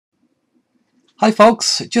Hi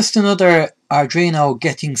folks, just another Arduino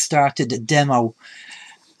getting started demo,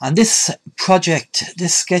 and this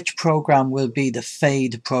sketch program will be the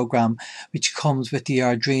fade program which comes with the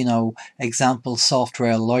Arduino example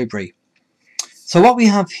software library. So what we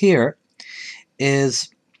have here is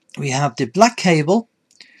we have the black cable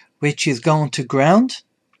which is going to ground,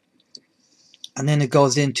 and then it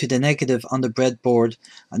goes into the negative on the breadboard,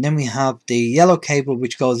 and then we have the yellow cable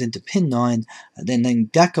which goes into pin 9, and then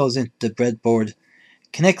that goes into the breadboard,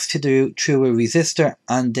 connects to through a resistor,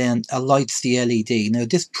 and then lights the LED. Now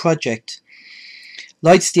this project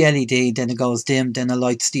lights the LED, then it goes dim, then it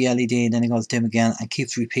lights the LED, then it goes dim again, and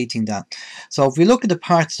keeps repeating that. So if we look at the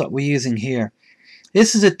parts that we're using here,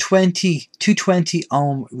 this is a 220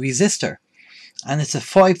 ohm resistor, and it's a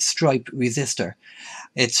 5-stripe resistor.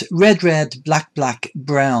 It's red, red, black, black,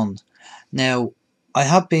 brown. Now, I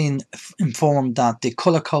have been informed that the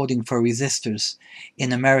color coding for resistors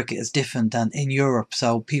in America is different than in Europe,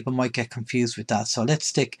 so people might get confused with that. So let's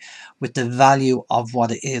stick with the value of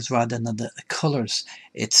what it is rather than the colors.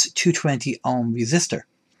 It's 220 ohm resistor.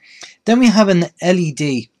 Then we have an LED,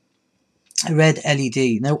 a red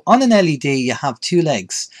LED. Now on an LED you have two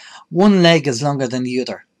legs. One leg is longer than the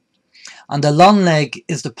other, and the long leg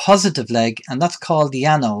is the positive leg, and that's called the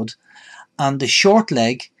anode, and the short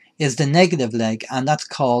leg is the negative leg, and that's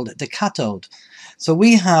called the cathode. So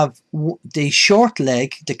we have the short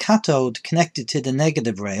leg, the cathode, connected to the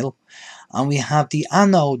negative rail, and we have the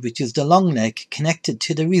anode, which is the long leg, connected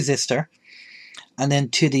to the resistor and then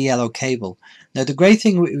to the yellow cable. Now the great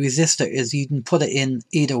thing with resistor is you can put it in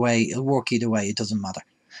either way, it'll work either way, it doesn't matter.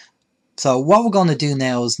 So what we're going to do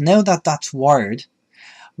now is, now that that's wired,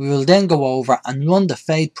 we will then go over and run the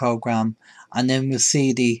fade program, and then we'll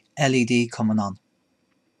see the LED coming on.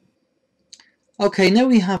 Okay, now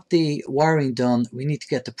we have the wiring done, we need to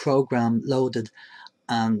get the program loaded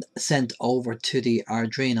and sent over to the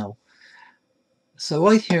Arduino. So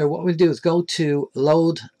right here what we'll do is go to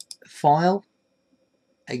Load, File,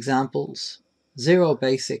 Examples, Zero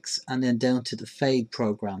Basics, and then down to the fade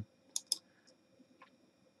program.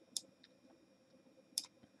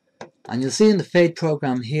 And you'll see in the fade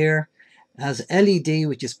program here, it has LED,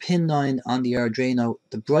 which is pin 9 on the Arduino,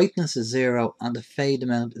 the brightness is 0 and the fade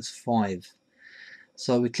amount is 5.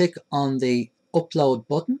 So we click on the upload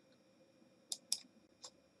button,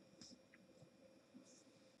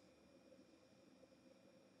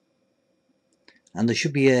 and there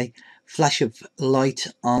should be a flash of light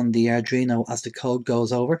on the Arduino as the code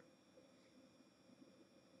goes over.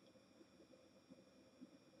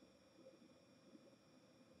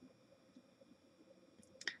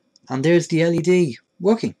 And there's the LED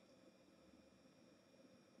working.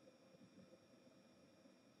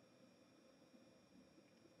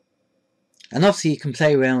 And obviously you can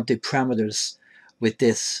play around with the parameters with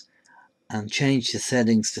this and change the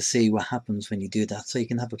settings to see what happens when you do that. So you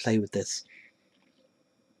can have a play with this.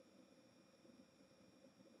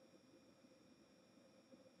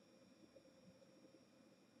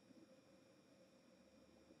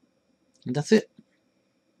 And that's it.